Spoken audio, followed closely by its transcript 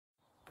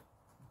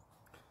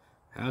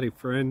Howdy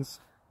friends,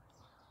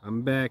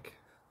 I'm back.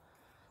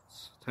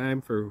 It's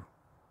time for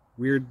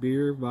Weird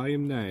Beer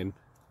Volume 9.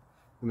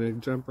 I'm going to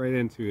jump right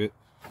into it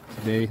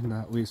today,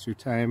 not waste your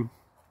time,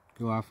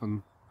 go off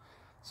on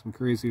some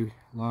crazy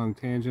long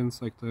tangents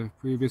like the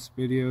previous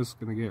videos.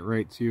 Going to get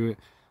right to it.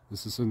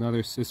 This is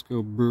another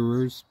Cisco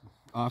Brewers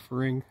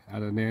offering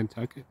out of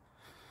Nantucket.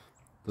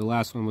 The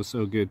last one was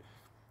so good.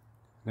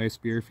 Nice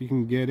beer if you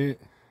can get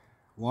it.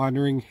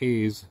 Wandering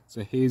Haze. It's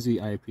a hazy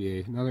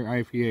IPA. Another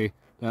IPA.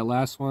 That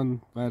last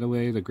one, by the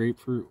way, the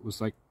grapefruit,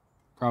 was like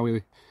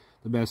probably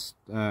the best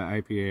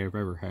IPA I've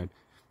ever had.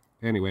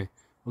 Anyway,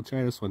 we'll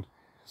try this one. It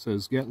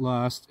says, get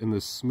lost in the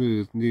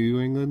smooth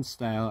New England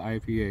style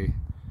IPA.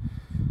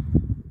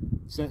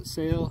 Set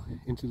sail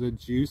into the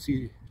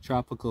juicy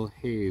tropical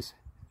haze.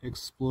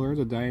 Explore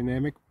the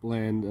dynamic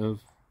blend of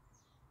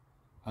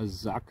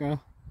Azacca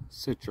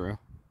Citra,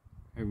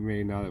 I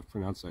may not have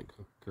pronounced that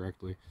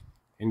correctly,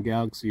 and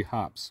Galaxy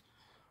hops.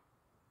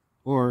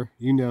 Or,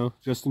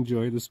 just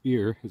enjoy this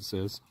beer, it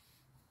says.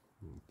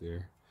 Right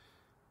there.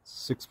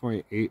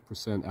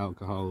 6.8%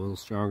 alcohol, a little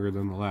stronger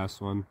than the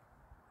last one.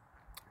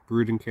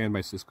 Brewed and canned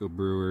by Cisco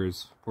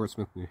Brewers,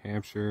 Portsmouth, New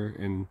Hampshire,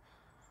 and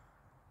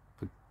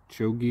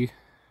Pachogue,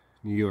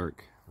 New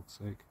York, looks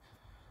like.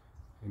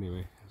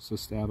 Anyway, it's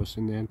established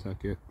in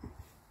Nantucket.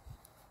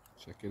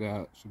 Check it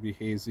out, it should be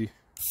hazy.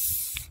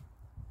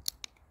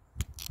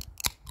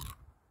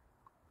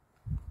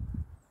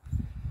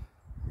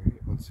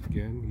 Once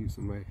again,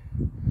 using my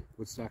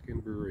Woodstock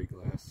and Brewery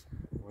glass.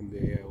 One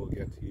day I will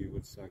get to you,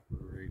 Woodstock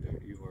Brewery,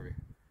 don't you worry.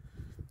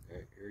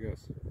 Alright, here it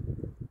goes.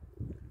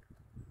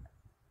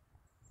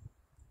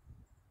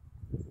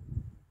 You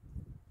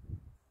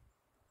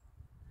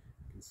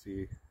can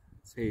see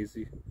it's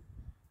hazy.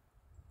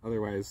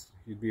 Otherwise,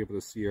 you'd be able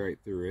to see right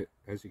through it.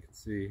 As you can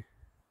see,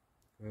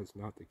 that's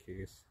not the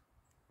case.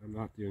 I'm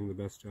not doing the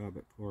best job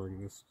at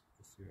pouring this.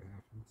 Let's see what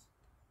happens.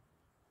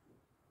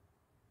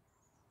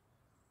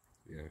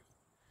 Yeah.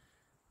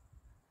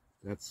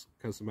 That's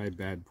because of my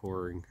bad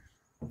pouring.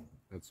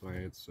 That's why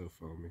it's so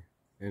foamy.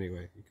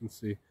 Anyway, you can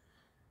see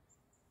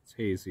it's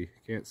hazy.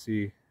 Can't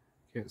see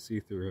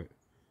through it.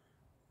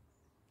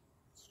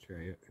 Let's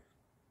try it.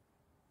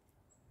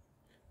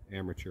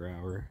 Amateur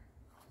hour.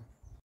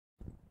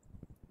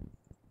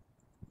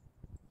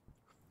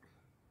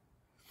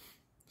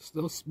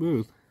 Still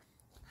smooth.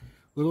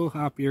 A little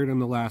hoppier than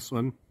the last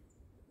one.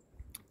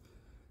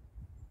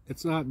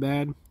 It's not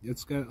bad.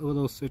 It's got a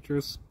little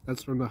citrus.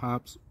 That's from the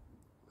hops.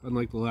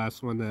 Unlike the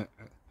last one that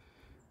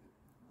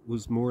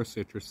was more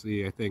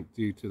citrusy, I think,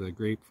 due to the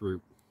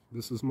grapefruit.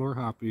 This is more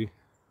hoppy.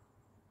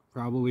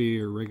 Probably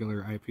a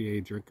regular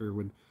IPA drinker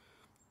would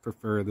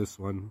prefer this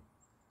one.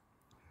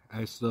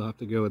 I still have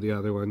to go with the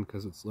other one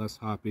because it's less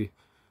hoppy.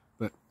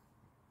 But,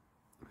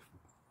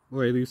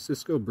 boy, these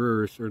Cisco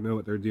Brewers sure know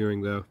what they're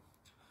doing, though.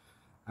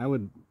 I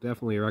would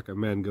definitely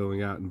recommend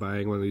going out and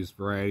buying one of these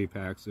variety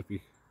packs if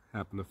you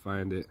happen to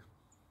find it.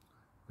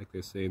 Like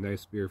they say,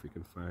 nice beer if you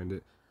can find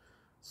it.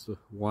 It's a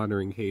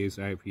Wandering Haze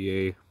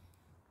IPA.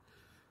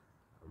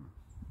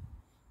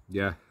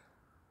 Yeah,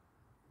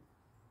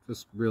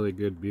 just really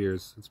good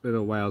beers. It's been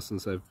a while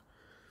since I've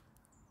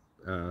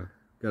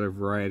got a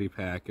variety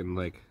pack and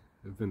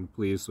I've been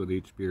pleased with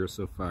each beer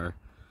so far.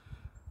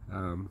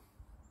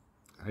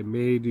 I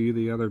may do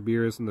the other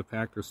beers in the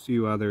pack. There's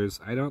 2 others.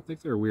 I don't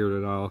think they're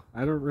weird at all.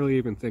 I don't really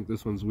even think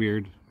this one's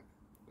weird.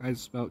 I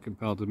just felt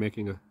compelled to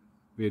making a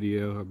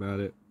video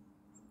about it.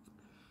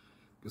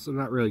 Guess I'm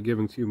not really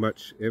giving too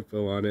much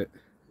info on it.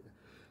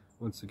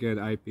 Once again,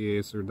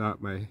 IPAs are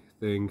not my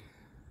thing,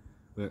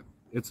 but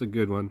it's a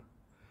good one.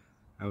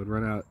 I would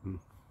run out and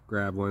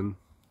grab one.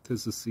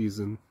 'Tis the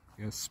season,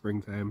 yes,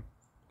 springtime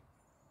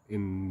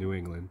in New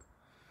England.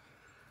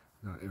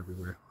 Not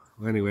everywhere.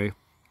 Well, anyway,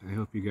 I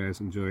hope you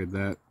guys enjoyed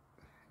that.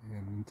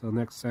 And until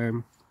next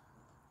time,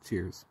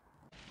 cheers.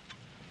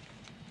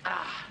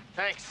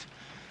 Thanks.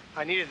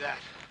 I needed that.